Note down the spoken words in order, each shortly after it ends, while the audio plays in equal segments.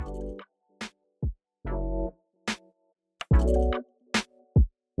What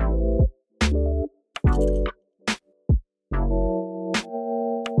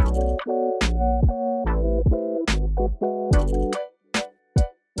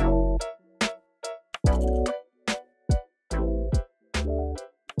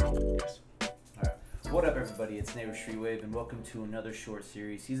up, everybody? It's Neighbor Streetwave, and welcome to another short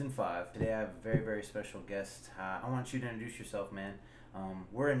series, Season 5. Today I have a very, very special guest. I want you to introduce yourself, man.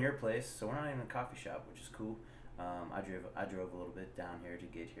 We're in your place, so we're not even in a coffee shop, which is cool. I drove a little bit down here to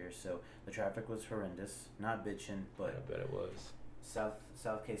get here, so the traffic was horrendous. Not bitching, but I bet it was.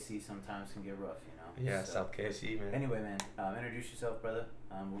 South KC sometimes can get rough, you know? Yeah, So, South KC, man. Anyway, man, introduce yourself, brother.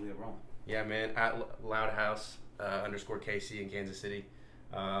 We'll get rolling. Yeah, man. At Loud House _ KC in Kansas City.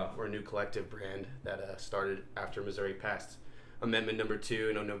 We're a new collective brand that started after Missouri passed Amendment Number 2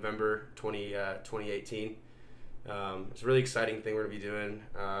 in November 2018. It's a really exciting thing we're going to be doing.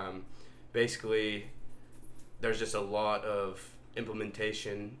 Basically, there's just a lot of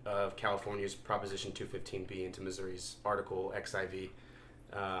implementation of California's Proposition 215B into Missouri's Article XIV.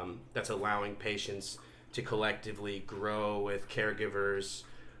 That's allowing patients to collectively grow with caregivers,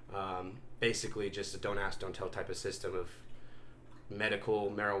 basically just a don't ask, don't tell type of system of medical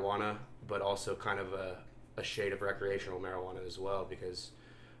marijuana, but also kind of a shade of recreational marijuana as well, because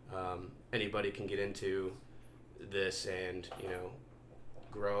anybody can get into this and, you know,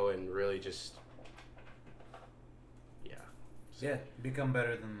 grow and really just become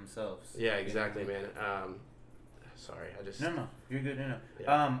better than themselves. Yeah, exactly, man. Sorry, I just... No, you're good. No.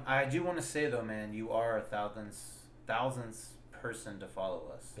 Yeah. I do want to say though, man, you are a thousandth person to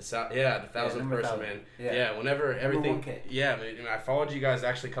follow us. The thousandth person, man. Yeah. Whenever everything... 1K. Yeah, I followed you guys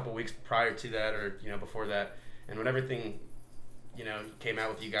actually a couple weeks prior to that, or, you know, before that, and when everything, you know, came out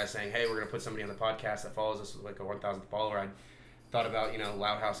with you guys saying, hey, we're going to put somebody on the podcast that follows us with like a 1,000th follower, I thought about, you know,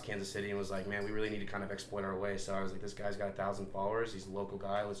 Loud House, Kansas City, and was like, man, we really need to kind of exploit our way. So I was like, this guy's got 1,000 followers. He's a local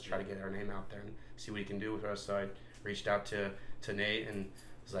guy. Let's try to get our name out there and see what he can do with us. So I reached out to Nate and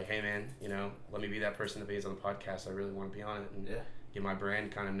was like, hey, man, you know, let me be that person that be on the podcast. I really want to be on it and get my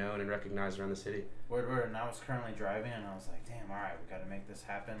brand kind of known and recognized around the city. Word. And I was currently driving, and I was like, damn, all right, we got to make this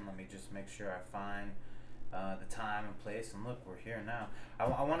happen. Let me just make sure I find the time and place. And look, we're here now.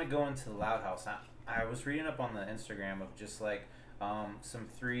 I want to go into the Loud House. I was reading up on the Instagram of just like some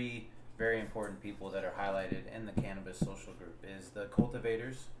 3 very important people that are highlighted in the cannabis social group is the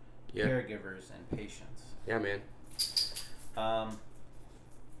cultivators, caregivers, and patients. Yeah, man.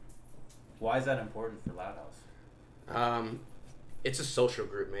 Why is that important for Loud House? It's a social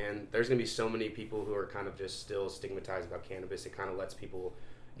group, man. There's going to be so many people who are kind of just still stigmatized about cannabis. It kind of lets people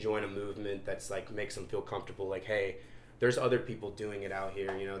join a movement that's like makes them feel comfortable. Like, hey, there's other people doing it out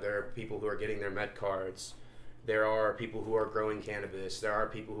here. You know, there are people who are getting their med cards. There are people who are growing cannabis. There are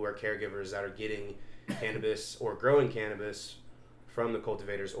people who are caregivers that are getting cannabis or growing cannabis from the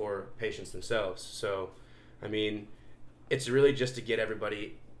cultivators or patients themselves. So, I mean, it's really just to get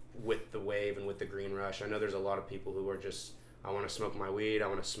everybody with the wave and with the green rush. I know there's a lot of people who are just, I want to smoke my weed, I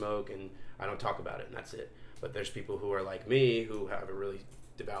want to smoke, and I don't talk about it, and that's it. But there's people who are like me who have a really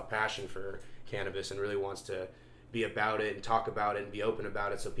devout passion for cannabis and really wants to be about it and talk about it and be open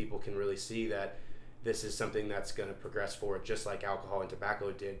about it so people can really see that this is something that's going to progress forward just like alcohol and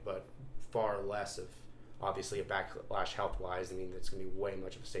tobacco did, but far less of, obviously, a backlash health-wise. I mean, it's going to be way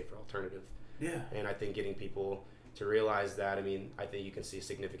much of a safer alternative. Yeah. And I think getting people to realize that, I mean, I think you can see a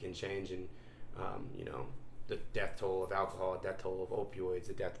significant change in, you know, the death toll of alcohol, the death toll of opioids,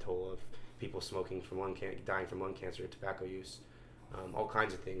 the death toll of people smoking from dying from lung cancer, tobacco use, all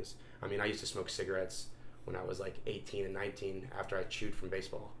kinds of things. I mean, I used to smoke cigarettes when I was like 18 and 19 after I chewed from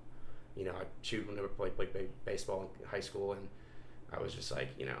baseball. You know, I chewed whenever I played baseball in high school, and I was just like,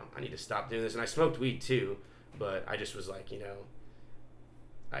 you know, I need to stop doing this. And I smoked weed too, but I just was like, you know,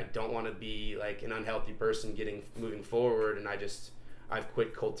 I don't want to be like an unhealthy person moving forward, and I've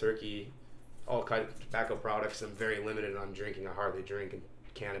quit cold turkey, all kinds of tobacco products. I'm very limited on drinking. I hardly drink, and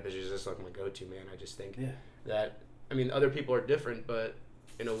cannabis is just like my go-to, man. I just think that, I mean, other people are different, but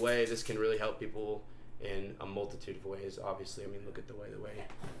in a way, this can really help people in a multitude of ways. Obviously, I mean, look at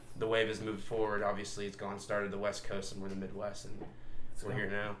the wave has moved forward. Obviously, it's started the West Coast, and we're in the Midwest, and we're here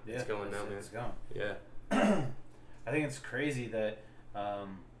now. Yeah, it's going now, man. It's going. Yeah. I think it's crazy that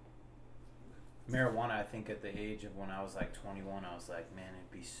marijuana, I think at the age of when I was like 21, I was like, man,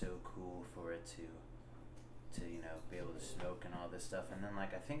 it'd be so cool for it to you know, be able to smoke and all this stuff. And then,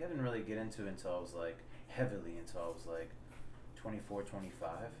 like, I think I didn't really get into it until I was like 24, 25.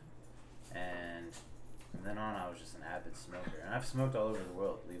 And from then on, I was just an avid smoker. And I've smoked all over the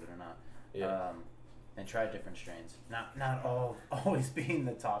world, believe it or not. Yeah. And tried different strains. Not all always being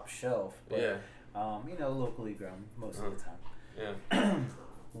the top shelf, but Locally grown most of the time. Yeah.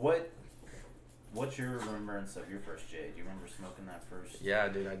 What's your remembrance of your first J? Do you remember smoking that first? Yeah,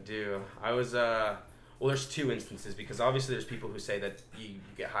 dude, I do. I was well, there's two instances because obviously there's people who say that you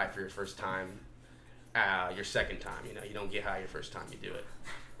get high for your first time, your second time. You don't get high your first time you do it.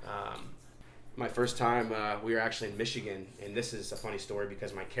 My first time, we were actually in Michigan, and this is a funny story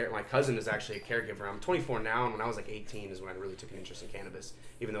because my cousin is actually a caregiver. I'm 24 now, and when I was like 18 is when I really took an interest in cannabis,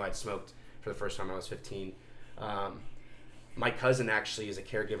 even though I'd smoked for the first time when I was 15. My cousin actually is a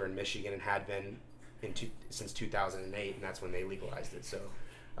caregiver in Michigan and had been since 2008, and that's when they legalized it. So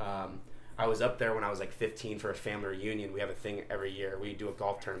I was up there when I was like 15 for a family reunion. We have a thing every year. We do a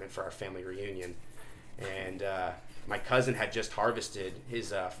golf tournament for our family reunion, and my cousin had just harvested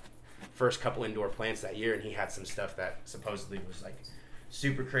his first couple indoor plants that year, and he had some stuff that supposedly was like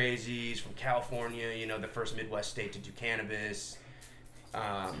super crazy. He's from California, the first Midwest state to do cannabis.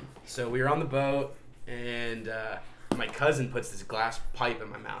 So we were on the boat, and my cousin puts this glass pipe in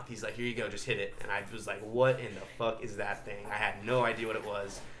my mouth. He's like, "Here you go, just hit it." And I was like, "What in the fuck is that thing?" I had no idea what it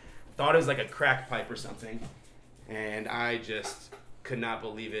was. Thought it was like a crack pipe or something, and I just could not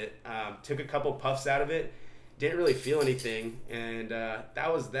believe it. Took a couple puffs out of it, didn't really feel anything, and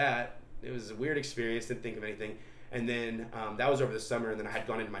that was that. It was a weird experience, didn't think of anything. And then that was over the summer, and then I had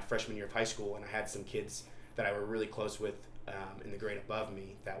gone into my freshman year of high school, and I had some kids that I were really close with in the grade above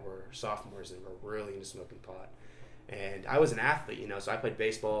me that were sophomores and were really into smoking pot. And I was an athlete, so I played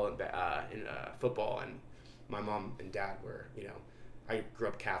baseball and football, and my mom and dad were, I grew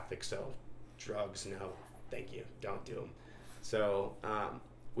up Catholic, so drugs, no, thank you, don't do them. So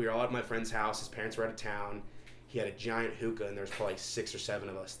we were all at my friend's house. His parents were out of town. He had a giant hookah, and there was probably 6 or 7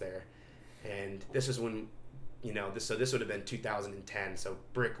 of us there. And this is when, this would have been 2010, so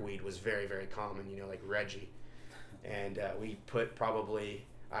brick weed was very, very common, like Reggie. And we put probably,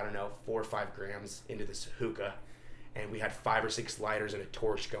 4 or 5 grams into this hookah, and we had 5 or 6 lighters and a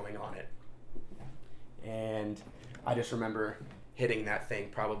torch going on it. And I just remember hitting that thing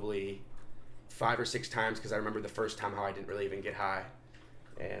probably 5 or 6 times because I remember the first time how I didn't really even get high.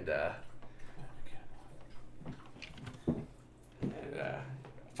 And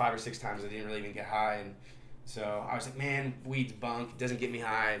 5 or 6 times I didn't really even get high. And so I was like, man, weed's bunk. It doesn't get me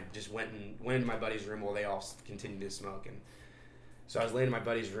high. Just went into my buddy's room while they all continued to smoke. And so I was laying in my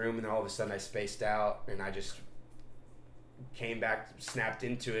buddy's room, and then all of a sudden I spaced out, and I just came back, snapped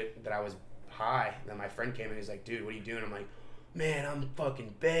into it that I was high. Then my friend came in, he's like, "Dude, what are you doing?" I'm like, "Man, I'm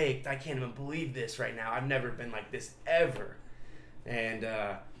fucking baked. I can't even believe this right now. I've never been like this ever." And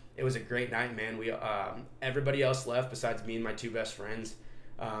it was a great night, man. We everybody else left besides me and my 2 best friends.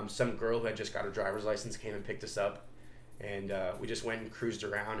 Some girl who had just got her driver's license came and picked us up, and we just went and cruised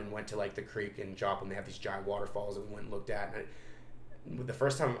around and went to like the creek in Joplin. They have these giant waterfalls that we went and looked at. And the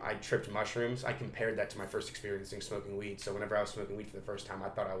first time I tripped mushrooms, I compared that to my first experience in smoking weed. So whenever I was smoking weed for the first time, I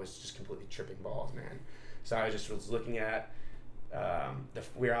thought I was just completely tripping balls, man. So I just was looking at,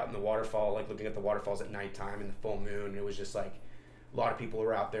 we were out in the waterfall, like looking at the waterfalls at nighttime in the full moon. And it was just like a lot of people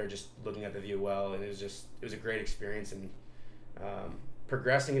were out there just looking at the view well. And it was a great experience. And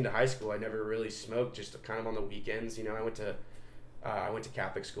progressing into high school, I never really smoked, just kind of on the weekends. I went to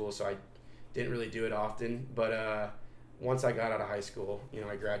Catholic school, so I didn't really do it often. But once I got out of high school,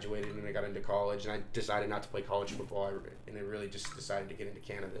 I graduated and I got into college, and I decided not to play college football, and I really just decided to get into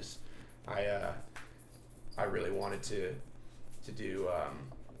cannabis. I really wanted to do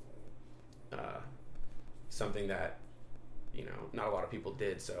something that not a lot of people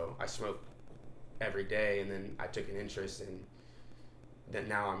did, so I smoked every day, and then I took an interest, and then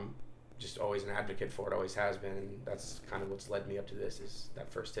now I'm just always an advocate for it, always has been, and that's kind of what's led me up to this, is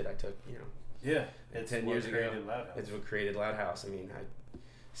that first hit I took, Yeah, it's 10 years ago. Loud House. It's what created Loud House. I mean,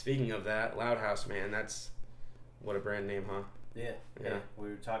 speaking of that, Loud House, man, that's what a brand name, huh? Yeah. We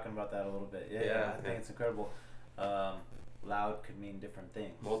were talking about that a little bit. Yeah, I think it's incredible. Loud could mean different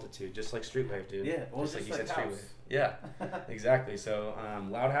things. Multitude, just like Streetwave, dude. Yeah, well, just like you said, house. Streetwave. Yeah, exactly. So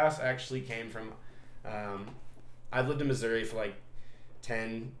Loud House actually came from, I've lived in Missouri for like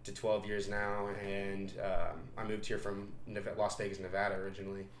 10 to 12 years now, and I moved here from Las Vegas, Nevada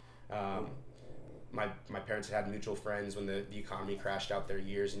originally. My parents had mutual friends when the economy crashed out there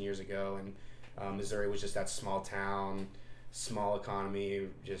years and years ago, and Missouri was just that small town, small economy,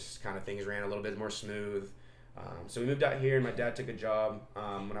 just kind of things ran a little bit more smooth. So we moved out here, and my dad took a job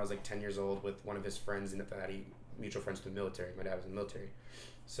when I was like 10 years old with one of his friends, and that he mutual friends with the military. My dad was in the military,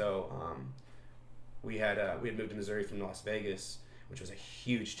 so we had moved to Missouri from Las Vegas, which was a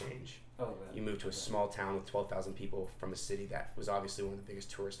huge change. Oh, man. You moved to a small town with 12,000 people from a city that was obviously one of the biggest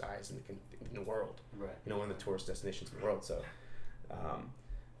tourist eyes in the world. Right. One of the tourist destinations in the world. So,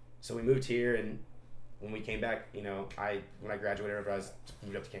 so we moved here, and when we came back, you know, when I graduated, I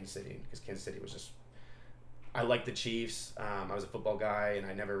moved up to Kansas City because Kansas City was just. I liked the Chiefs. I was a football guy, and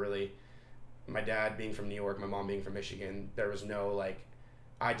I never really. My dad being from New York, my mom being from Michigan, there was no like.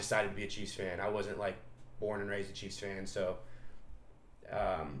 I decided to be a Chiefs fan. I wasn't like born and raised a Chiefs fan, so.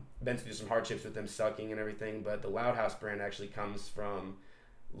 Been through some hardships with them sucking and everything, but the Loud House brand actually comes from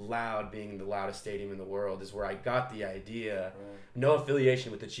Loud being the loudest stadium in the world is where I got the idea. Right. No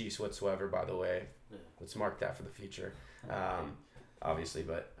affiliation with the Chiefs whatsoever, by the way. Yeah. Let's mark that for the future, obviously.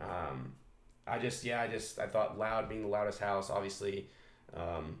 But I thought Loud being the loudest house, obviously,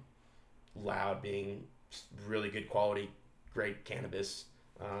 Loud being really good quality, great cannabis.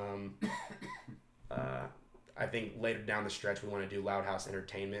 I think later down the stretch we want to do Loud House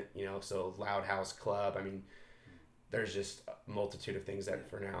Entertainment, you know, so Loud House Club. I mean, there's just a multitude of things that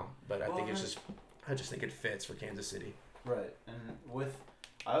for now, but I just think it fits for Kansas City. Right, and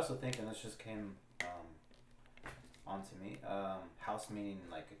I also think, and this just came onto me, house meaning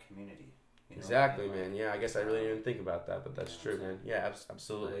like a community. You know exactly, what I mean? Man. Yeah, I guess I really didn't think about that, but that's true, man. Yeah,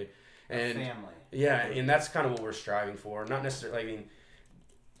 absolutely. Like and family. Yeah, and that's kind of what we're striving for. Not necessarily.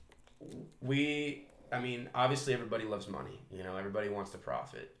 I mean, obviously everybody loves money. You know, everybody wants to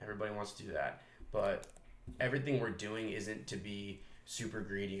profit. Everybody wants to do that. But everything we're doing isn't to be super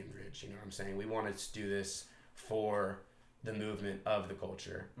greedy and rich. You know what I'm saying? We want to do this for the movement of the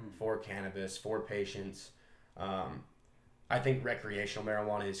culture, for cannabis, for patients. I think recreational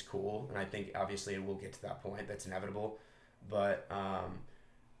marijuana is cool, and I think obviously it will get to that point. That's inevitable. But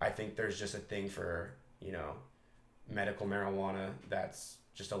I think there's just a thing for, you know, medical marijuana that's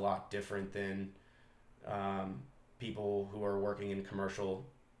just a lot different than people who are working in commercial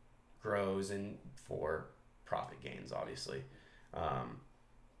grows and for profit gains, obviously,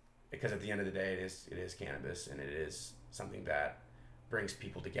 because at the end of the day, it is cannabis, and it is something that brings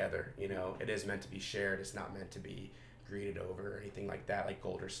people together. You know, it is meant to be shared. It's not meant to be greeted over or anything like that, like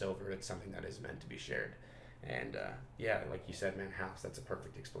gold or silver. It's something that is meant to be shared. And yeah, like you said, man, house. That's a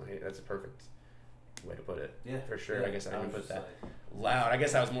perfect explanation. That's a perfect way to put it. Yeah, for sure. Yeah, I guess I didn't put that loud. I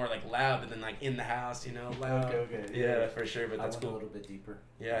guess I was more like loud, but then like in the house, you know, loud. Okay. Yeah, for sure. But that's cool. A little bit deeper.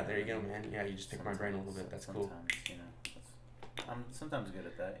 Yeah, there you go, man. Yeah, you just picked my brain a little bit. That's cool. You know, I'm sometimes good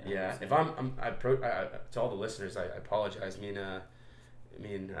at that. You know, yeah, if I to all the listeners, I apologize. Me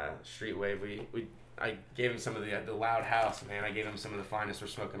and Street Wave, I gave him some of the Loud House, man. I gave him some of the finest. We're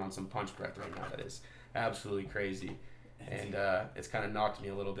smoking on some punch breath right now. That is absolutely crazy. And it's kind of knocked me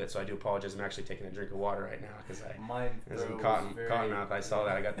a little bit, so I do apologize. I'm actually taking a drink of water right now because there's some cotton mouth. I saw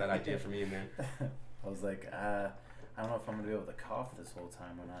that. I got that idea from you, man. I was like, I don't know if I'm gonna be able to cough this whole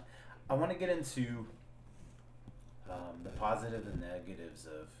time or not. I want to get into the positive and negatives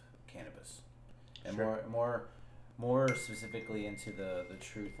of cannabis, and sure. more specifically into the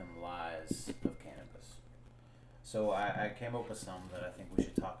truth and lies of cannabis. So I came up with some that I think we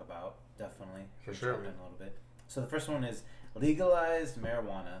should talk about. Definitely, for sure, in a little bit. So the first one is legalized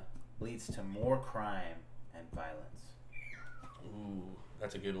marijuana leads to more crime and violence. Ooh,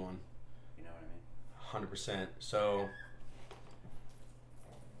 that's a good one. You know what I mean? 100%. So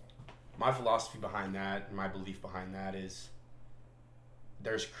my philosophy behind that, and my belief behind that is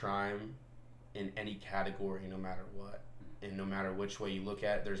there's crime in any category, no matter what. And no matter which way you look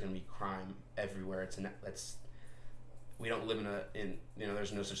at it, there's going to be crime everywhere. We don't live in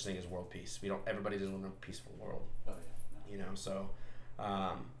there's no such thing as world peace. Everybody doesn't live in a peaceful world. Oh yeah. No. You know, so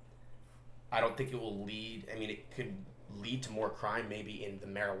I don't think it will lead. I mean, it could lead to more crime maybe in the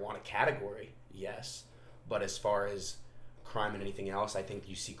marijuana category, yes. But as far as crime and anything else, I think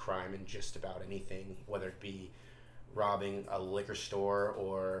you see crime in just about anything, whether it be robbing a liquor store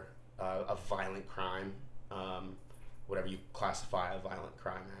or a violent crime, whatever you classify a violent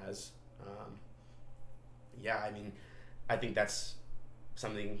crime as. Yeah, I mean, I think that's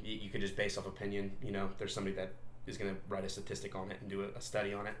something you could just base off opinion. You know, there's somebody that is going to write a statistic on it and do a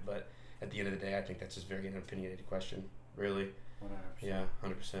study on it. But at the end of the day, I think that's just very an opinionated question, really. 100%. Yeah,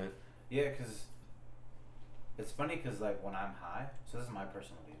 100%. Yeah, because it's funny because, like, when I'm high, so this is my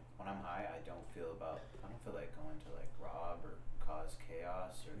personal view. When I'm high, I don't feel like going to, like, rob or cause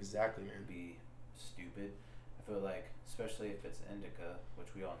chaos or exactly, man. Be stupid. I feel like, especially if it's indica, which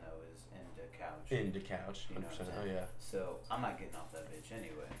we all know is Indicouch, 100%. Oh yeah. So I'm not getting off that bitch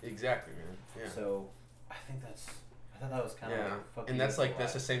anyway. Exactly, man. Yeah. So I thought that was kind of like and that's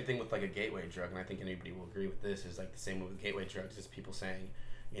the same thing with like a gateway drug, and I think anybody will agree with this. Is like the same with gateway drugs. Is people saying,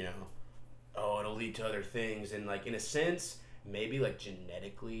 you know, oh, it'll lead to other things, and like in a sense, maybe like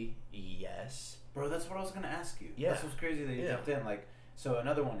genetically, yes. Bro, that's what I was gonna ask you. Yeah. That's what's crazy that you jumped in. Like, so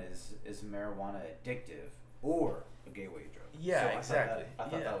another one is marijuana addictive or a gateway drug? Yeah, so exactly. I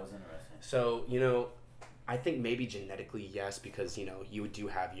thought that was interesting. So, you know, I think maybe genetically, yes, because, you do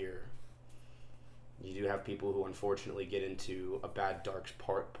have people who unfortunately get into a bad, dark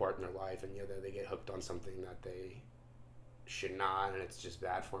part in their life, and they get hooked on something that they should not, and it's just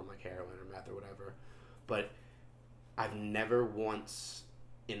bad for them, like heroin or meth or whatever. But I've never once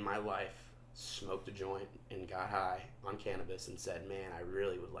in my life smoked a joint and got high on cannabis and said, man, I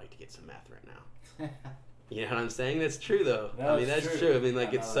really would like to get some meth right now. You know what I'm saying? That's true, though. No, that's true. I mean,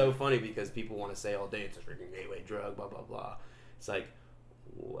 like, it's so funny because people want to say all day it's a freaking gateway drug, blah, blah, blah. It's like,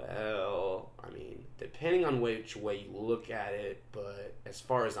 well, I mean, depending on which way you look at it, but as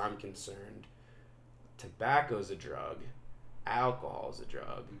far as I'm concerned, tobacco's a drug, alcohol's a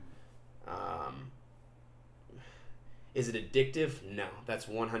drug. Is it addictive? No. That's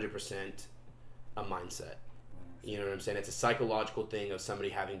 100% a mindset. You know what I'm saying? It's a psychological thing of somebody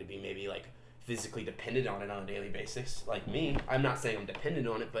having to be maybe, like, physically dependent on it on a daily basis. Like me, I'm not saying I'm dependent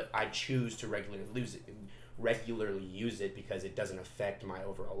on it, but I choose to regularly use it because it doesn't affect my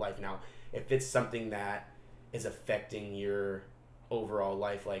overall life. Now, if it's something that is affecting your overall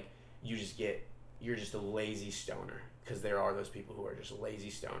life, like you're just a lazy stoner, because there are those people who are just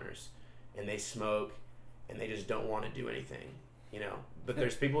lazy stoners and they smoke and they just don't want to do anything, but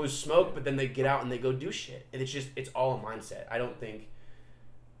there's people who smoke but then they get out and they go do shit, and it's all a mindset.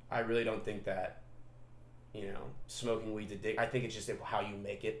 I really don't think that, smoking weed's addictive. I think it's just how you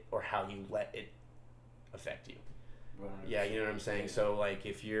make it or how you let it affect you. 100%. Yeah, you know what I'm saying? Yeah. So, like,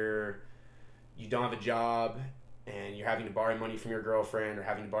 if you don't have a job and you're having to borrow money from your girlfriend or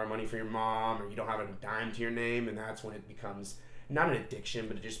having to borrow money from your mom, or you don't have a dime to your name, and that's when it becomes not an addiction,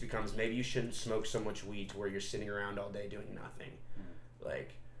 but it just becomes maybe you shouldn't smoke so much weed to where you're sitting around all day doing nothing.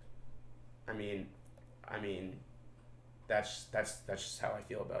 Like, I mean, that's just how I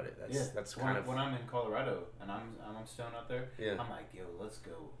feel about it. That's kind of when I'm in Colorado and I'm stoned out there. Yeah. I'm like, yo, let's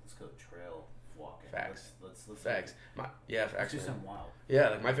go trail walking. Facts. Let's facts. Facts. Let's do something wild. Yeah,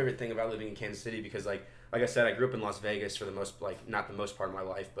 like my favorite thing about living in Kansas City, because like I said, I grew up in Las Vegas for not the most part of my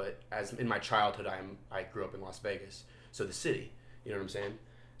life, but as in my childhood, I grew up in Las Vegas. So the city, you know what I'm saying?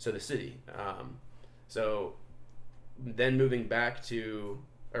 So the city. So then moving to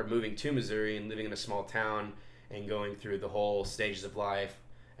Missouri and living in a small town and going through the whole stages of life,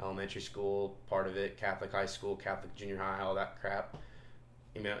 elementary school, part of it, Catholic high school, Catholic junior high, all that crap.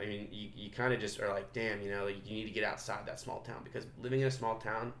 You kind of just are like, damn, you need to get outside that small town, because living in a small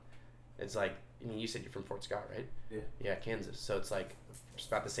town, it's like, you said you're from Fort Scott, right? Yeah. Yeah, Kansas. So it's like, it's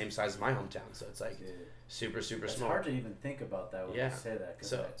about the same size as my hometown. So it's like super, super it's small. It's hard to even think about that when you say that.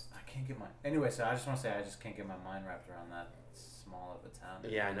 Cause I can't get anyway, so I just want to say I just can't get my mind wrapped around that small of a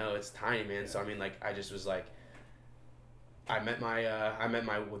town. Yeah, I know. It's tiny, man. Yeah. So, I just was like, I met my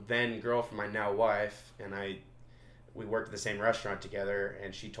then girlfriend, my now wife, and we worked at the same restaurant together,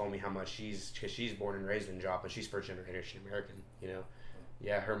 and she told me how much because she's born and raised in Joplin. She's first generation American,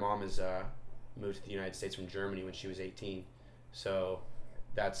 Yeah, her mom is moved to the United States from Germany when she was 18. So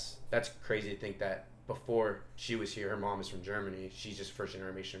that's crazy to think that before she was here, her mom is from Germany. She's just first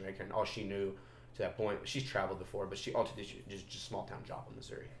generation American. All she knew to that point, she's traveled before, but she also did just small town Joplin,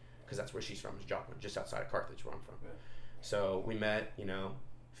 Missouri, because that's where she's from, is Joplin, just outside of Carthage, where I'm from. Yeah. So we met,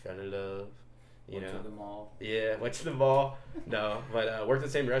 fell in love, Went to the mall. Yeah, went to the mall. No, but worked at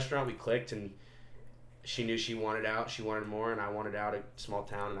the same restaurant. We clicked, and she knew she wanted out. She wanted more, and I wanted out of small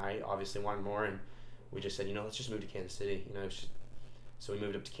town, and I obviously wanted more. And we just said, let's just move to Kansas City. So we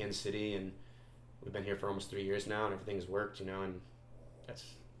moved up to Kansas City, and we've been here for almost 3 years now, and everything's worked, and it's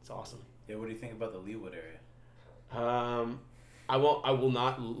awesome. Yeah, what do you think about the Leawood area? I will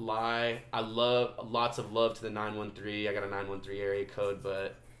not lie. I love lots of love to the 913. I got a 913 area code,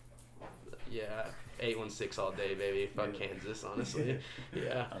 but yeah, 816 all day, baby. Fuck Kansas, honestly.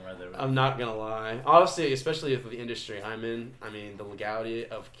 Yeah. I'm not gonna lie. Honestly, especially with the industry I'm in, the legality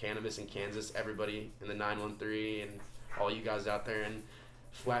of cannabis in Kansas, everybody in the 913 and all you guys out there in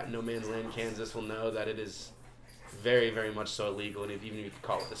flat no man's land Kansas will know that it is very, very much so illegal, and even if you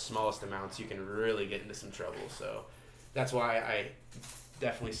call it the smallest amounts, you can really get into some trouble. So that's why I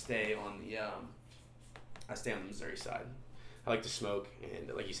definitely stay on the Missouri side. I like to smoke,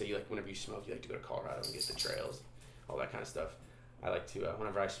 and like you said, whenever you smoke, you like to go to Colorado and get the trails, all that kind of stuff. I like to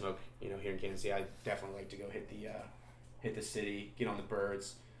whenever I smoke, here in Kansas City, I definitely like to go hit the city, get on the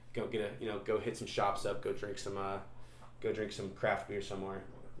birds, go go hit some shops up, go drink some craft beer somewhere.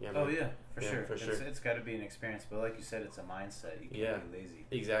 Yeah, for sure. It's got to be an experience, but like you said, it's a mindset. You can't be lazy.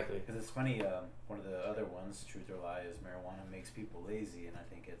 Exactly. Because it's funny. One of the other ones, truth or lie, is marijuana makes people lazy, and I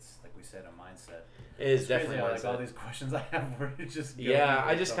think it's like we said, a mindset. It is definitely crazy, like all these questions I have where you just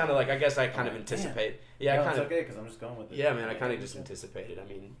I just kind of I guess I kind of anticipate. Damn. Yeah, it's okay because I'm just going with it. Yeah, man, I kind of just anticipated.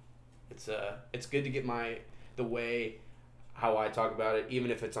 It's good to get the way how I talk about it,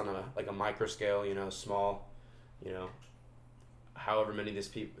 even if it's on a micro scale, small, you know, however many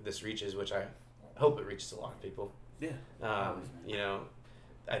this reaches, which I hope it reaches a lot of people. Yeah.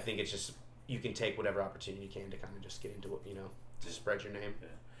 I think it's just you can take whatever opportunity you can to kind of just get into it, to spread your name. Yeah.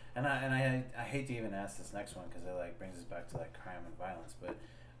 And I hate to even ask this next one because it brings us back to crime and violence, but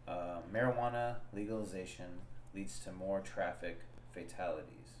marijuana legalization leads to more traffic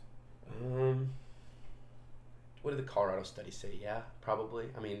fatalities. What did the Colorado study say? Yeah, probably.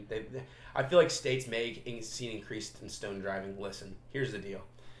 I mean, I feel like states may see an increase in stone driving. Listen, here's the deal.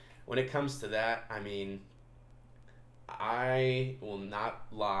 When it comes to that, I mean, I will not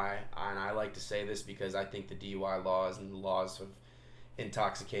lie, and I like to say this because I think the DUI laws and the laws of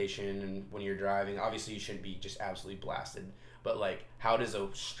intoxication and when you're driving, obviously you shouldn't be just absolutely blasted. But how does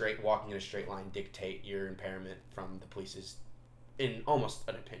walking in a straight line dictate your impairment from the police's, in almost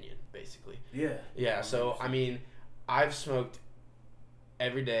an opinion, basically? Yeah. Yeah. So I mean, I've smoked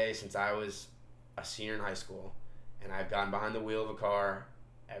every day since I was a senior in high school, and I've gotten behind the wheel of a car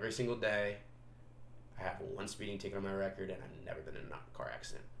every single day. I have one speeding ticket on my record, and I've never been in a car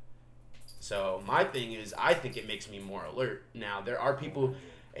accident. So my thing is, I think it makes me more alert. Now, there are people,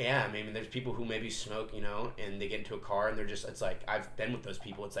 there's people who maybe smoke, and they get into a car, and they're just, it's like, I've been with those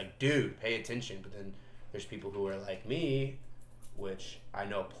people. It's like, dude, pay attention. But then there's people who are like me, which I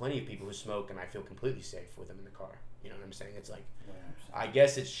know plenty of people who smoke, and I feel completely safe with them in the car. You know what I'm saying? It's like, 100%. I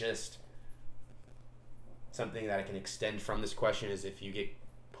guess it's just something that I can extend from this question is if you get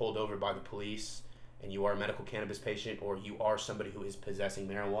pulled over by the police and you are a medical cannabis patient or you are somebody who is possessing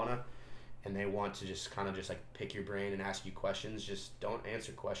marijuana and they want to just kind of just pick your brain and ask you questions, just don't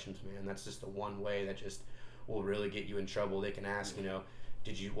answer questions, man. That's just the one way that just will really get you in trouble. They can ask,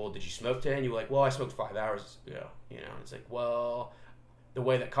 did you smoke today? And you're like, well, I smoked 5 hours ago. It's like, well, the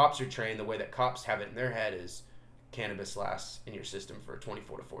way that cops are trained, the way that cops have it in their head is cannabis lasts in your system for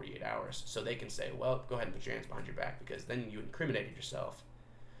 24 to 48 hours. So they can say, well, go ahead and put your hands behind your back because then you incriminated yourself.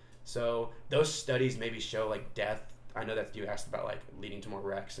 So those studies maybe show death. I know that you asked about leading to more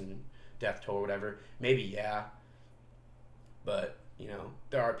wrecks and death toll or whatever. Maybe, yeah. But,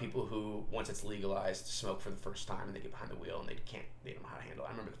 there are people who, once it's legalized, smoke for the first time and they get behind the wheel and they don't know how to handle it.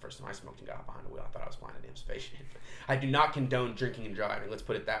 I remember the first time I smoked and got behind the wheel, I thought I was flying a damn spaceship. I do not condone drinking and driving. Let's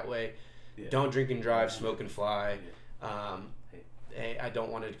put it that way. Yeah. Don't drink and drive, smoke and fly. Yeah. I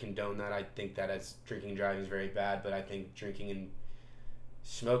don't want to condone that. I think that as drinking and driving is very bad, but I think drinking and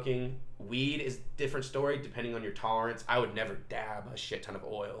smoking weed is a different story depending on your tolerance. I would never dab a shit ton of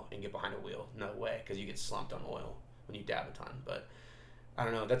oil and get behind a wheel. No way, because you get slumped on oil when you dab a ton. But I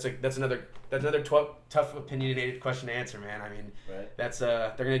don't know. That's another tough opinionated question to answer, man. I mean, right. That's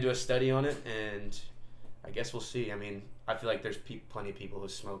they're gonna do a study on it, and I guess we'll see. I mean, I feel like there's plenty of people who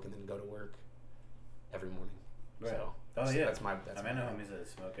smoke and then go to work every morning. Right. So that's my I know homies that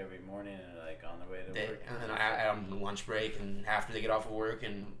smoke every morning and on their way to work. And on lunch break and after they get off of work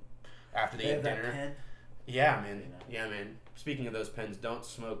and after they eat dinner. Pen? Yeah, man. Yeah, man. Speaking of those pens, don't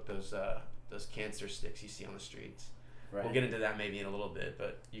smoke those cancer sticks you see on the streets. Right. We'll get into that maybe in a little bit,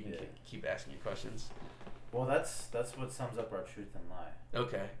 but you can keep asking your questions. Well, that's what sums up our truth and lie.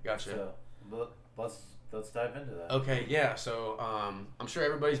 Okay, gotcha. So let's dive into that. Okay, yeah. So I'm sure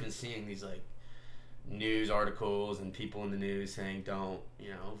everybody's been seeing these news articles and people in the news saying don't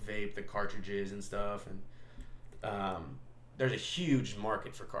vape the cartridges and stuff, and there's a huge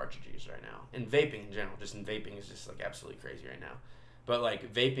market for cartridges right now, and vaping in general. Just in vaping is just absolutely crazy right now. But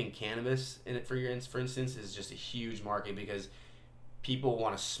vaping cannabis in it for instance is just a huge market because people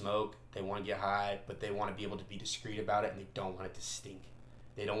want to smoke, they want to get high, but they want to be able to be discreet about it and they don't want it to stink.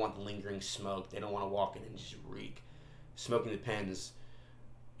 They don't want lingering smoke. They don't want to walk in and just reek. Smoking the pens,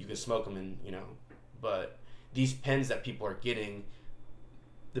 you can smoke them and but these pens that people are getting,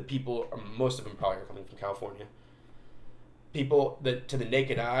 most of them probably are coming from California. People that to the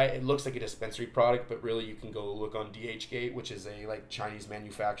naked eye, it looks like a dispensary product, but really you can go look on DHgate, which is a Chinese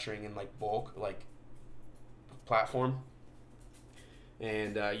manufacturing and bulk platform,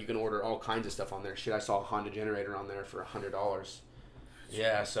 and you can order all kinds of stuff on there. Shit, I saw a Honda generator on there for $100.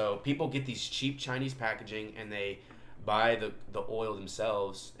 Yeah, so people get these cheap Chinese packaging and they buy the oil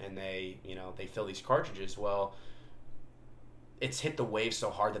themselves and they fill these cartridges. Well, it's hit the wave so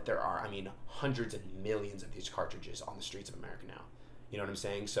hard that there are, hundreds of millions of these cartridges on the streets of America now. You know what I'm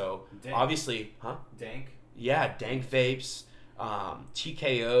saying? So dank. Obviously, Dank. Yeah, dank vapes,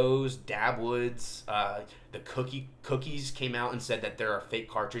 TKOs, Dabwoods. The cookies came out and said that there are fake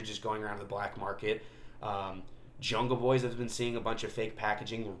cartridges going around the black market. Jungle Boys have been seeing a bunch of fake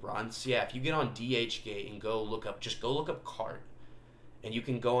packaging. Runts. Yeah, if you get on DHgate and go look up cart, and you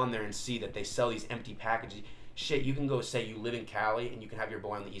can go on there and see that they sell these empty packages. Shit, you can go say you live in Cali and you can have your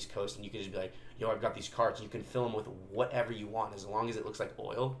boy on the East Coast and you can just be like, yo, I've got these carts, and you can fill them with whatever you want as long as it looks like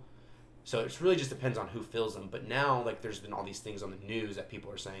oil. So it really just depends on who fills them. But now, like, there's been all these things on the news that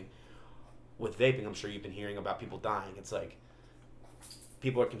people are saying with vaping. I'm sure you've been hearing about people dying. It's like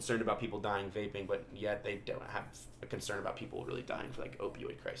people are concerned about people dying vaping, but yet they don't have a concern about people really dying for like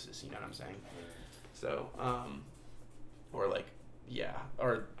opioid crisis. You know what I'm saying? So, or like, yeah,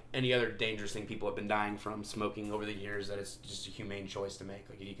 or any other dangerous thing people have been dying from smoking over the years, that it's just a humane choice to make.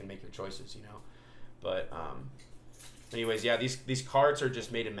 Like, you can make your choices, you know. But anyways, yeah, these carts are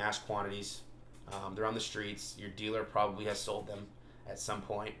just made in mass quantities. They're on the streets. Your dealer probably has sold them at some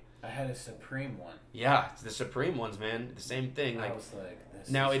point. I had a Supreme one. Yeah, it's the Supreme ones, man. The same thing. I Like, was like, this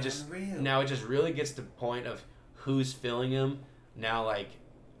now is unreal. it just really gets to the point of who's filling them. Now, like,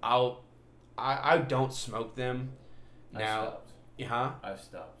 I don't smoke them. Now, I stopped. huh? I've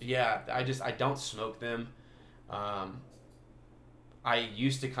stopped. Yeah, I don't smoke them. I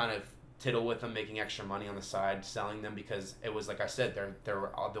used to kind of tiddle with them, making extra money on the side, selling them, because it was like I said,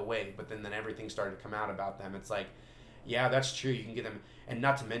 they're all the way. But then everything started to come out about them. It's like, yeah, that's true. You can get them, and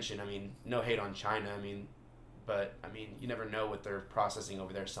not to mention, I mean, no hate on China. I mean, but I mean, you never know what they're processing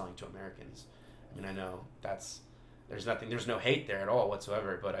over there, selling to Americans. I mean, I know there's no hate there at all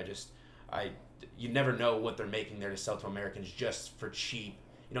whatsoever. But you never know what they're making there to sell to Americans just for cheap.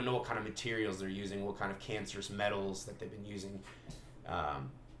 You don't know what kind of materials they're using, what kind of cancerous metals that they've been using.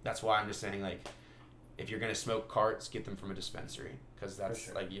 That's why I'm just saying, like, if you're gonna smoke carts, get them from a dispensary, because that's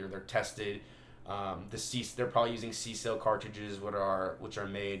sure. like they're tested. They're probably using C-cell cartridges, which are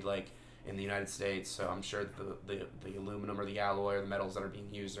made like in the United States. So I'm sure that the aluminum or the alloy or the metals that are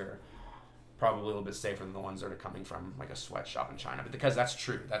being used are probably a little bit safer than the ones that are coming from like a sweatshop in China. But because that's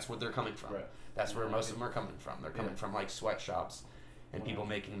true, that's where they're coming from. Right. That's where most of them are coming from. They're coming from like sweatshops and people 100%.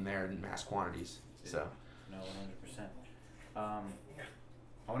 making them there in mass quantities. So No, 100%.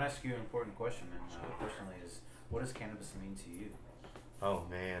 I want to ask you an important question, man. Personally, is what does cannabis mean to you? oh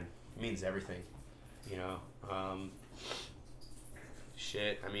man, it means everything. You know,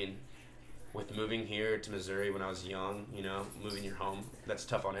 shit. I mean, with moving here to Missouri when I was young, you know, moving your home, that's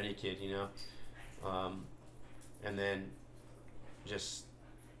tough on any kid, you know. And then just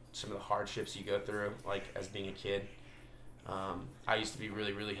some of the hardships you go through, like as being a kid. I used to be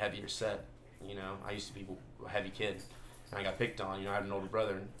really, really heavier set, you know. I used to be a heavy kid, and I got picked on. You know, I had an older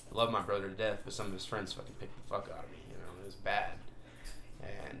brother, and I love my brother to death, but some of his friends fucking picked the fuck out of me, you know. It was bad.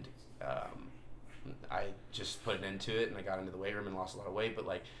 And I just put an end to it, and I got into the weight room and lost a lot of weight, but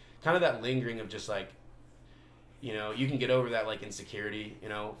like kind of that lingering of just like, you know, you can get over that like insecurity, you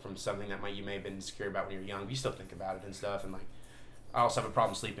know, from something that you may have been insecure about when you were young, but you still think about it and stuff. And like, I also have a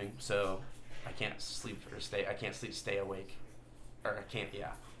problem sleeping, so I can't stay awake, or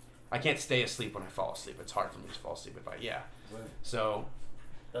I can't stay asleep when I fall asleep. It's hard for me to fall asleep Right. So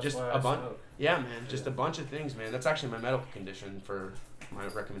That's just why a I bunch, smoke. yeah, man, just a bunch of things, man. That's actually my medical condition. For my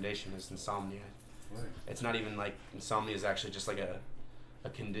recommendation is insomnia. Right. It's not even like insomnia is actually just like a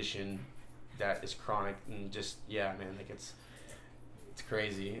condition that is chronic, and just, yeah, man, like it's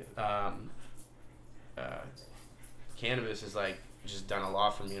crazy. Cannabis has like just done a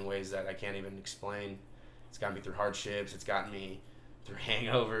lot for me in ways that I can't even explain. It's gotten me through hardships. It's gotten me through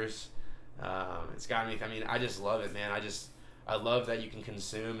hangovers. It's gotten me. I mean, I just love it, man. I love that you can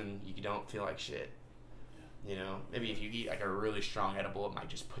consume and you don't feel like shit. You know, maybe if you eat like a really strong edible, it might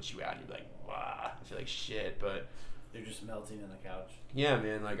just put you out. And you're like, wow, I feel like shit. But You're just melting in the couch. yeah,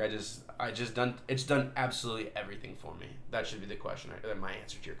 man. Like it's done absolutely everything for me. That should be the question. My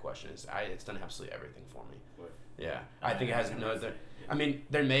answer to your question is, it's done absolutely everything for me. Right. Yeah, I think it has no other. I mean,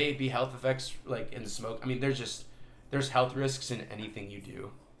 there may be health effects like in smoke. I mean, there's health risks in anything you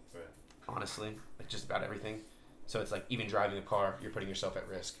do. Right. Honestly, like just about everything. So it's like even driving a car, you're putting yourself at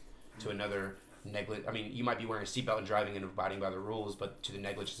risk to another I mean, you might be wearing a seatbelt and driving and abiding by the rules, but to the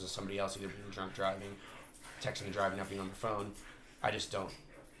negligence of somebody else, either being drunk driving, texting and driving, not being on their phone, I just don't.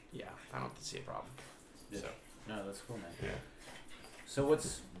 Yeah, I don't see a problem. Yeah. So No, that's cool, man. yeah. So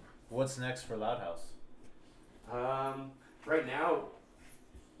what's next for Loud House? Right now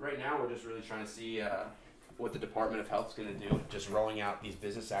we're just really trying to see what the Department of Health is going to do, just rolling out these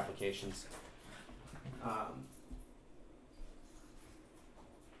business applications.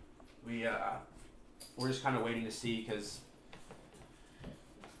 We're just kind of waiting to see, because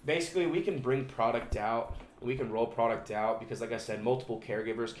basically we can bring product out, we can roll product out, because like I said, multiple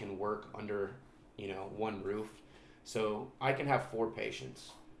caregivers can work under, you know, one roof. So I can have 4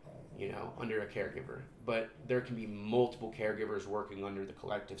 patients, you know, under a caregiver, but there can be multiple caregivers working under the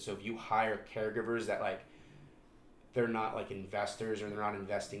collective. So if you hire caregivers that like they're not like investors or they're not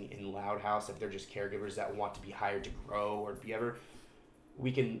investing in Loud House, if they're just caregivers that want to be hired to grow or be ever,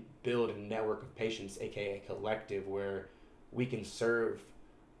 we can build a network of patients, aka a collective, where we can serve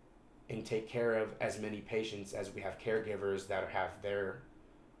and take care of as many patients as we have caregivers that have their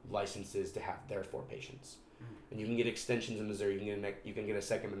licenses to have their 4 patients. And you can get extensions in Missouri. You can get a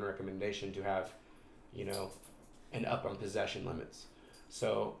second recommendation to have, an up on possession limits.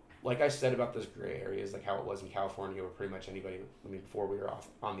 So, like I said about those gray areas, like how it was in California, where pretty much anybody. I mean, before we were off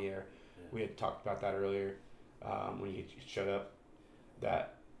on the air, we had talked about that earlier when you showed up.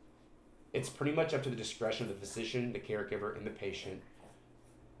 That it's pretty much up to the discretion of the physician, the caregiver, and the patient.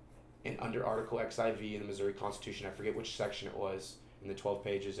 And under Article XIV in the Missouri Constitution, I forget which section it was, in the 12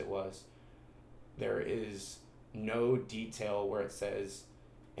 pages it was, there is no detail where it says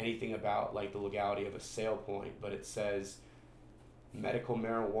anything about like the legality of a sale point, but it says medical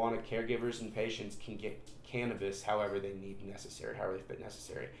marijuana caregivers and patients can get cannabis however they need necessary, however they fit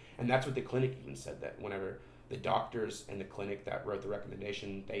necessary. And that's what the clinic even said, that whenever the doctors and the clinic that wrote the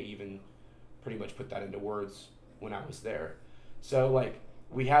recommendation, they even pretty much put that into words when I was there. So like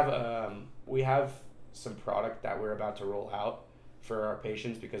we have some product that we're about to roll out for our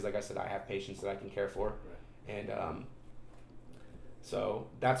patients, because like I said, I have patients that I can care for. Right. And so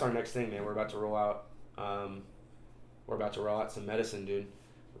that's our next thing, man. We're about to roll out some medicine, dude.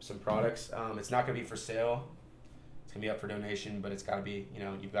 Some products. It's not gonna be for sale. It's gonna be up for donation, but it's gotta be,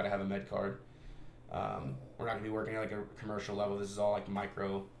 you've gotta have a med card. We're not gonna be working at like a commercial level. This is all like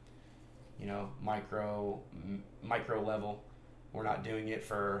micro level. We're not doing it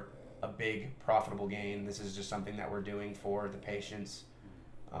for a big profitable gain. This is just something that we're doing for the patients.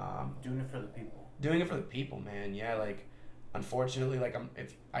 Doing it for the people. Doing it for the people, man. Yeah, like unfortunately, like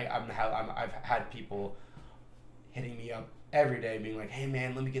I've had people hitting me up every day, being like, "Hey,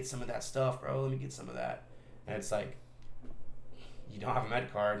 man, let me get some of that stuff, bro. Let me get some of that." And it's like, you don't have a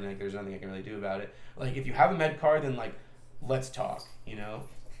med card, and like there's nothing I can really do about it. Like if you have a med card, then like let's talk.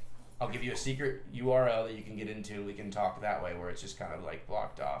 I'll give you a secret URL that you can get into. We can talk that way, where it's just kind of like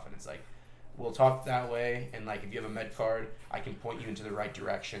blocked off, and it's like we'll talk that way. And like if you have a med card, I can point you into the right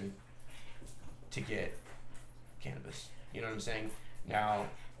direction to get cannabis. You know what I'm saying? Now,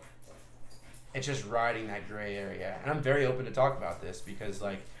 it's just riding that gray area, and I'm very open to talk about this because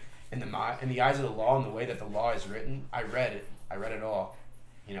like in the eyes of the law and the way that the law is written, I read it all.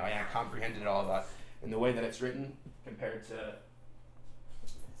 I comprehended it all about, and the way that it's written compared to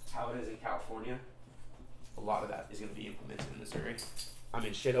how it is in California, a lot of that is going to be implemented in Missouri. I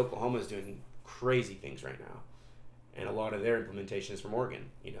mean, Oklahoma is doing crazy things right now, and a lot of their implementation is from Oregon.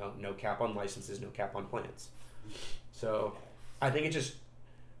 No cap on licenses, no cap on plants. So I think it's just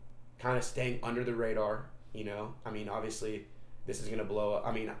kind of staying under the radar. I mean, obviously this is going to blow up.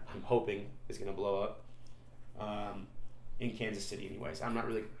 I mean, I'm hoping it's going to blow up in Kansas City anyways. I'm not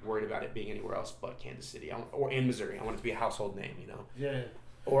really worried about it being anywhere else but Kansas City or in Missouri. I want it to be a household name, Yeah.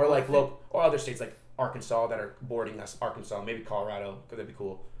 Or like local, or other states like Arkansas that are boarding us. Arkansas, maybe Colorado, because that'd be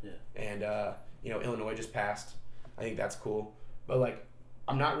cool. Yeah. And Illinois just passed. I think that's cool. But like,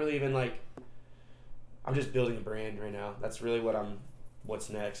 I'm not really even like. I'm just building a brand right now. That's really what's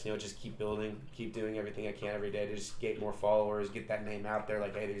next. Just keep building, keep doing everything I can every day to just get more followers, get that name out there.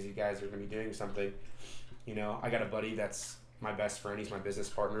 Like, hey, these guys are gonna be doing something. I got a buddy that's my best friend. He's my business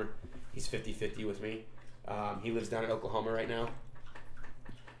partner. He's 50-50 with me. He lives down in Oklahoma right now.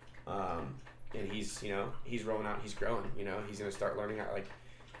 And he's rolling out, he's growing, he's going to start learning how, like,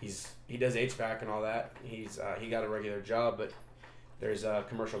 he does HVAC and all that. He got a regular job, but there's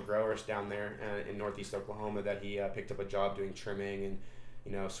commercial growers down there in Northeast Oklahoma that he picked up a job doing trimming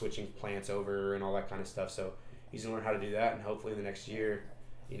and, switching plants over and all that kind of stuff. So he's going to learn how to do that. And hopefully in the next year,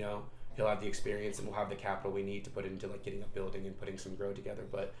 he'll have the experience and we'll have the capital we need to put into like getting a building and putting some grow together.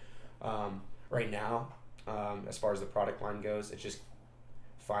 But, right now, as far as the product line goes, it's just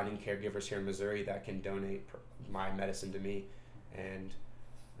finding caregivers here in Missouri that can donate my medicine to me. And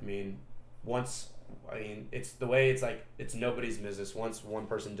I mean, it's the way it's like, it's nobody's business. Once one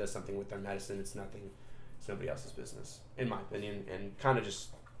person does something with their medicine, it's nobody else's business, in my opinion, and kind of just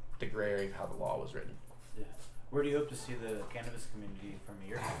the gray area of how the law was written. Yeah. Where do you hope to see the cannabis community from a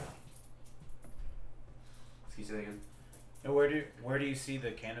year from now? Excuse me again? No, where do you see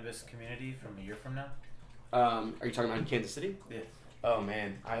the cannabis community from a year from now? Are you talking about in Kansas City? Yeah. Oh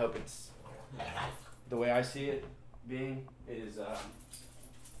man, I hope it's the way I see it being is God,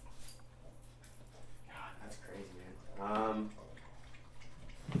 that's crazy, man.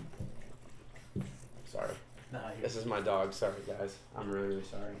 Sorry. No, this is my dog. Sorry guys. I'm really, really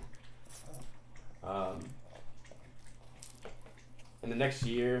sorry. In the next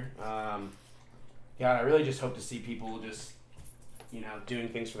year, God, I really just hope to see people just, doing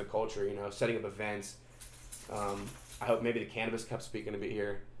things for the culture, setting up events. I hope maybe the Cannabis Cup's speaking to be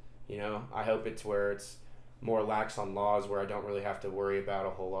here. I hope it's where it's more lax on laws where I don't really have to worry about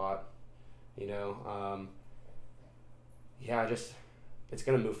a whole lot. It's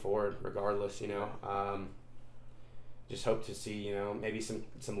going to move forward regardless, just hope to see, maybe some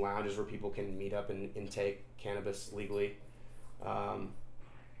lounges where people can meet up and intake cannabis legally.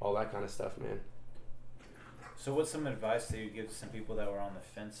 All that kind of stuff, man. So what's some advice that you give to some people that were on the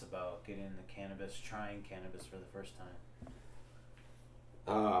fence about trying cannabis for the first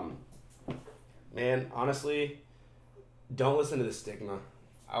time? Man, honestly, don't listen to the stigma.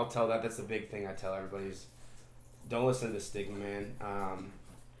 I'll tell that's the big thing I tell everybody is don't listen to the stigma, man.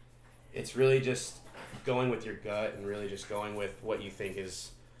 It's really just going with your gut and really just going with what you think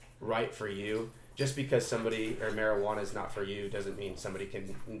is right for you. Just because somebody or marijuana is not for you doesn't mean somebody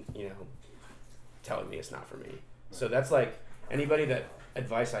can, tell me it's not for me. Right. So that's like anybody that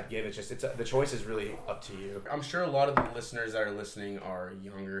advice I'd give, the choice is really up to you. I'm sure a lot of the listeners that are listening are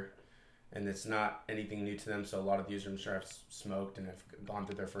younger and it's not anything new to them. So a lot of these I'm sure have smoked and have gone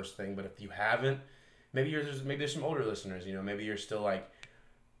through their first thing. But if you haven't, maybe there's some older listeners, maybe you're still like,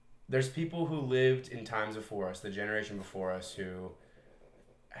 there's people who lived in times before us, the generation before us who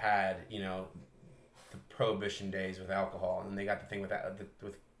had, the prohibition days with alcohol, and they got the thing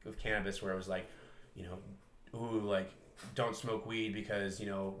with cannabis where it was like, don't smoke weed because,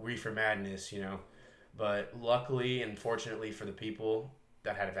 reefer madness, But luckily and fortunately for the people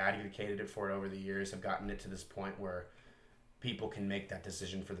that have advocated for it over the years have gotten it to this point where people can make that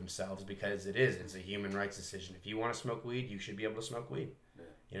decision for themselves because it's a human rights decision. If you want to smoke weed, you should be able to smoke weed. Yeah.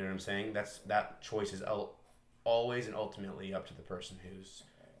 You know what I'm saying? That choice is always and ultimately up to the person who's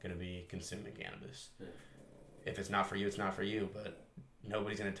going to be consuming cannabis. Yeah. If it's not for you, it's not for you, but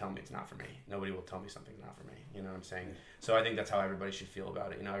nobody's going to tell me it's not for me. Nobody will tell me something's not for me. You know what I'm saying? Yeah. So I think that's how everybody should feel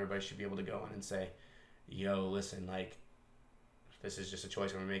about it. Everybody should be able to go in and say, yo, listen, like, this is just a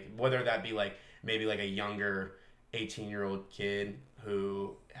choice I'm going to make. Whether that be like, maybe like a younger 18-year-old kid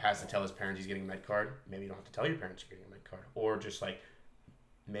who has to tell his parents he's getting a med card. Maybe you don't have to tell your parents you're getting a med card. Or just like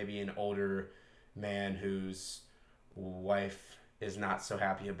maybe an older man whose wife is not so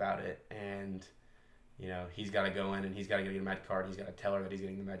happy about it and he's got to go in and he's got to get a med card. He's got to tell her that he's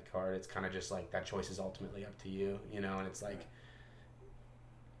getting the med card. It's kind of just like that choice is ultimately up to you, and it's like,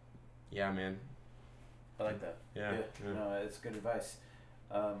 yeah, man. I like that. Yeah. No, it's good advice.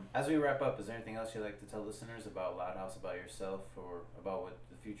 As we wrap up, is there anything else you'd like to tell listeners about Loud House, about yourself, or about what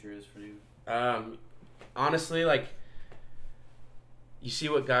the future is for you? Honestly, like, you see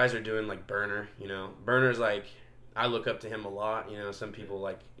what guys are doing, like Burner. Burner's like, I look up to him a lot. Some people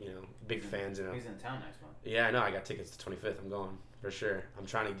like, big fans. He's in town next month. Yeah, I know. I got tickets the 25th. I'm going for sure. I'm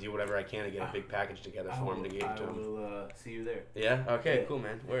trying to do whatever I can to get a big package together for him to give to him. I will see you there. Yeah. Okay. Yeah. Cool,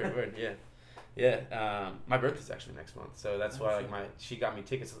 man. Word. Yeah. Yeah. My birthday's actually next month, so that's why she got me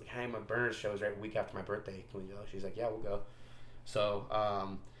tickets. Like, hey, my Burner show is right a week after my birthday. Can we go? She's like, yeah, we'll go. So,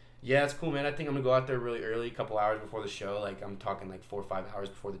 yeah, it's cool, man. I think I'm gonna go out there really early, a couple hours before the show. Like, I'm talking like 4 or 5 hours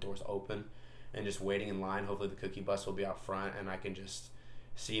before the doors open. And just waiting in line. Hopefully the cookie bus will be out front, and I can just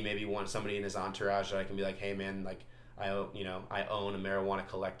see maybe somebody in his entourage that I can be like, hey man, like I own a marijuana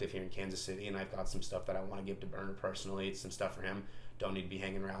collective here in Kansas City, and I've got some stuff that I want to give to Burner personally. It's some stuff for him. Don't need to be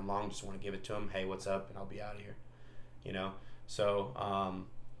hanging around long. Just want to give it to him. Hey, what's up? And I'll be out of here. So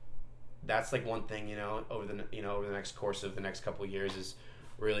that's like one thing. Over the next course of the next couple of years is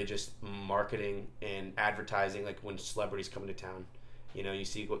really just marketing and advertising. Like when celebrities come into town. You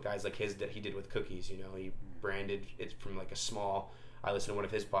see what guys like he did with cookies. He branded it from like a small. I listened to one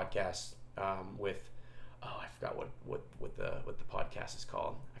of his podcasts with, I forgot what the podcast is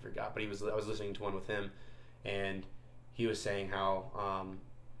called. I forgot, but I was listening to one with him, and he was saying how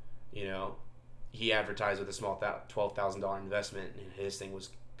he advertised with a small $12,000 investment, and his thing was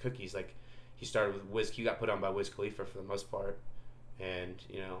cookies. Like he started with he got put on by Wiz Khalifa for the most part, and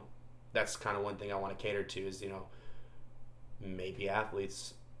that's kind of one thing I want to cater to is maybe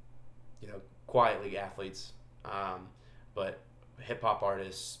athletes, quietly athletes, but hip hop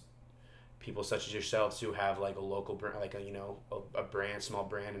artists, people such as yourselves who have like a local brand, like a brand, small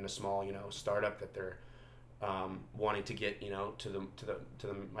brand, and a small startup that they're wanting to get to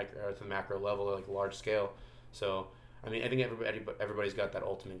the micro to the macro level, like large scale. So I think everybody's got that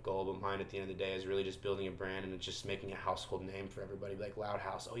ultimate goal, but mine at the end of the day is really just building a brand, and it's just making a household name for everybody, like Loud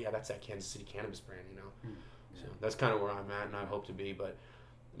House. Oh yeah, that's that Kansas City cannabis brand, Yeah. So that's kind of where I'm at, and I hope to be. But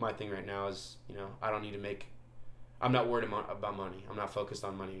my thing right now is, I don't need to make. I'm not worried about money. I'm not focused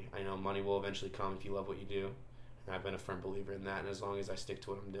on money. I know money will eventually come if you love what you do, and I've been a firm believer in that. And as long as I stick to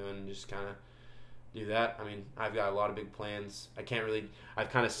what I'm doing and just kind of do that. I mean, I've got a lot of big plans. I've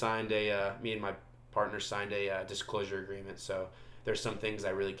kind of signed me and my partner signed a disclosure agreement. So there's some things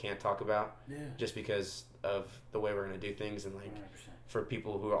I really can't talk about just because of the way we're going to do things. And like 100%. For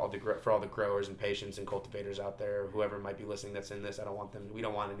people who are for all the growers and patients and cultivators out there, whoever might be listening that's in this, we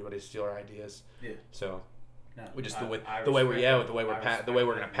don't want anybody to steal our ideas. Yeah. So we just the way we're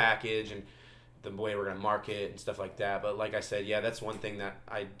going to package and the way we're going to market and stuff like that. But like I said, yeah, that's one thing that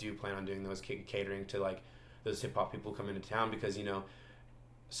I do plan on doing, those catering to like those hip hop people come into town, because, you know,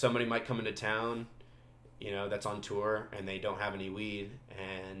 somebody might come into town, you know, that's on tour and they don't have any weed,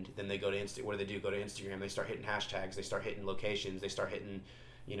 and then they go to what do? Go to Instagram, they start hitting hashtags, they start hitting locations, they start hitting,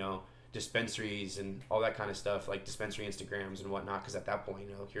 you know, dispensaries and all that kind of stuff, like dispensary Instagrams and whatnot, because at that point,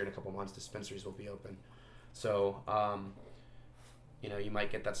 you know, here in a couple months, dispensaries will be open. So, you know, you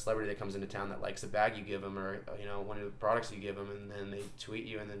might get that celebrity that comes into town that likes the bag you give them, or, you know, one of the products you give them, and then they tweet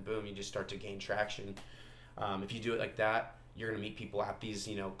you, and then boom, you just start to gain traction. If you do it like that, you're going to meet people at these,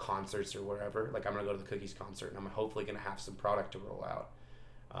 you know, concerts or wherever. Like, I'm going to go to the Cookies concert, and I'm hopefully going to have some product to roll out.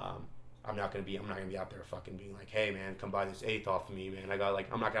 I'm not going to be out there fucking being like, hey, man, come buy this eighth off of me, man.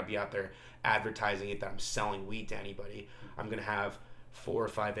 I'm not going to be out there advertising it that I'm selling weed to anybody. I'm going to have 4 or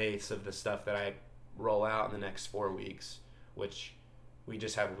 5 eighths of the stuff that I roll out in the next 4 weeks, which we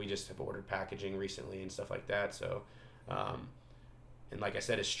just have ordered packaging recently and stuff like that. So, and like I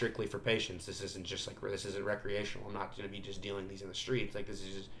said, it's strictly for patients. This isn't recreational. I'm not going to be just dealing these in the streets. Like, this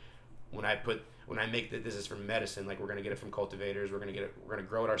is just this is for medicine. Like, we're going to get it from cultivators. We're going to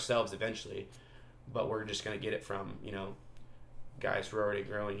grow it ourselves eventually, but we're just going to get it from, you know, guys who are already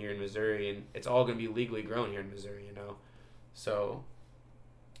growing here in Missouri, and it's all going to be legally grown here in Missouri, you know. So,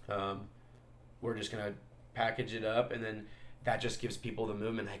 we're just going to package it up, and then that just gives people the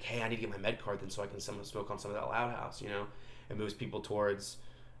movement, like, hey, I need to get my med card then so I can smoke on some of that Loud House, you know. It moves people towards,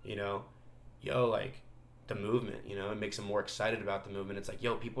 you know, like, the movement, you know. It makes them more excited about the movement. It's like,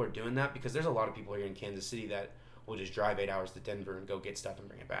 people are doing that, because there's a lot of people here in Kansas City that will just drive 8 hours to Denver and go get stuff and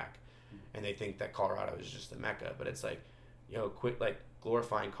bring it back. And they think that Colorado is just the Mecca. But it's like, quit, like,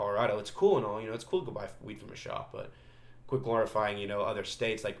 glorifying Colorado. It's cool and all, you know, it's cool to go buy weed from a shop, but quit glorifying, you know, other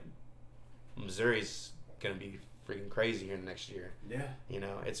states. Like, Missouri's going to be freaking crazy here in the next year. Yeah. You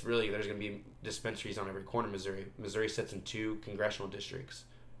know, it's really, there's going to be dispensaries on every corner of Missouri. Missouri sits in 2 congressional districts.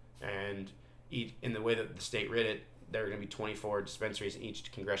 And in the way that the state writ it, there are going to be 24 dispensaries in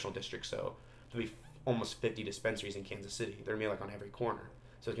each congressional district. So there'll be almost 50 dispensaries in Kansas City. They're going to be like on every corner.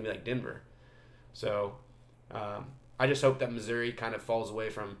 So it's going to be like Denver. So I just hope that Missouri kind of falls away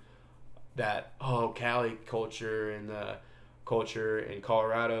from that, Cali culture and culture in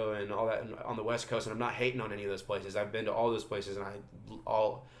Colorado and all that on the West Coast. And I'm not hating on any of those places. I've been to all those places, and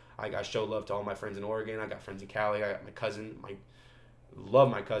I show love to all my friends in Oregon. I got friends in Cali. I got my cousin. Love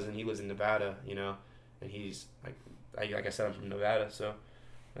my cousin. He lives in Nevada, you know, and he's like I said, I'm from Nevada. So,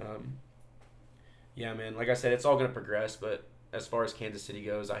 yeah, man, like I said, it's all going to progress. But as far as Kansas City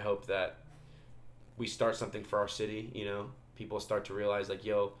goes, I hope that we start something for our city. You know, people start to realize, like,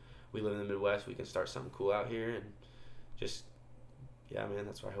 we live in the Midwest. We can start something cool out here, and just, yeah, man,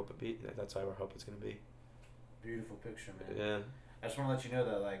 that's what I hope that's how I hope it's going to be. Beautiful picture, man. Yeah. I just want to let you know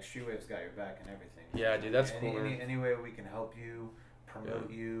that, like, Streetwave's got your back and everything. Yeah, dude, that's cool, man. Any way we can help you,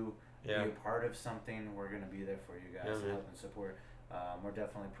 promote you, be a part of something, we're going to be there for you guys to help and support. We're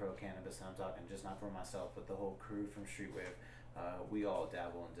definitely pro-cannabis, and I'm talking just not for myself, but the whole crew from Streetwave. We all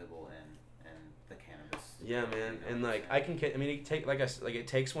dabble and dibble in the cannabis. Yeah, man, and like it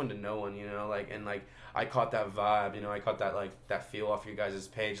takes one to know one, you know, like, and like I caught that vibe, you know, I caught that, like, that feel off your guys'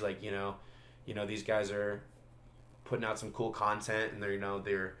 page, like, you know, these guys are putting out some cool content, and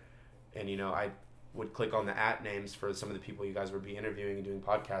I would click on the names for some of the people you guys would be interviewing and doing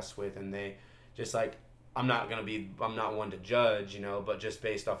podcasts with, and they just, like, I'm not one to judge, you know, but just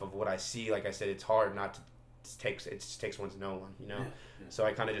based off of what I see, like I said, it's hard not to it just takes one to know one, you know. Yeah. So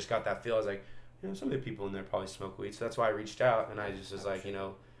I kind of just got that feel. I was like, you know, some of the people in there probably smoke weed, so that's why I reached out, and I just was like, you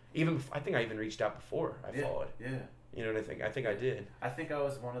know, I think I even reached out before I followed. Yeah. You know what I think? I think I did. I think I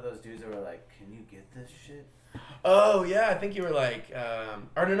was one of those dudes that were like, can you get this shit? Oh, yeah, I think you were like,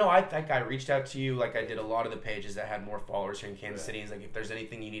 I think I reached out to you, like I did a lot of the pages that had more followers here in Kansas City. It's like, if there's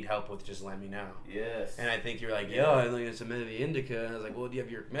anything you need help with, just let me know. Yes. And I think you were like, I think it's a Medi Indica. And I was like, well, do you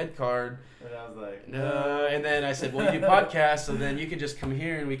have your med card? And I was like, no. And then I said, well, you do podcasts, so then you can just come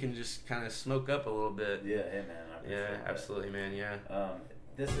here and we can just kind of smoke up a little bit. Yeah, hey, man. Yeah, absolutely, man, yeah.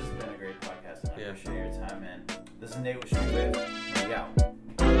 This has been a great podcast, and I appreciate your time, man. This is Nate with Streetwave. We out.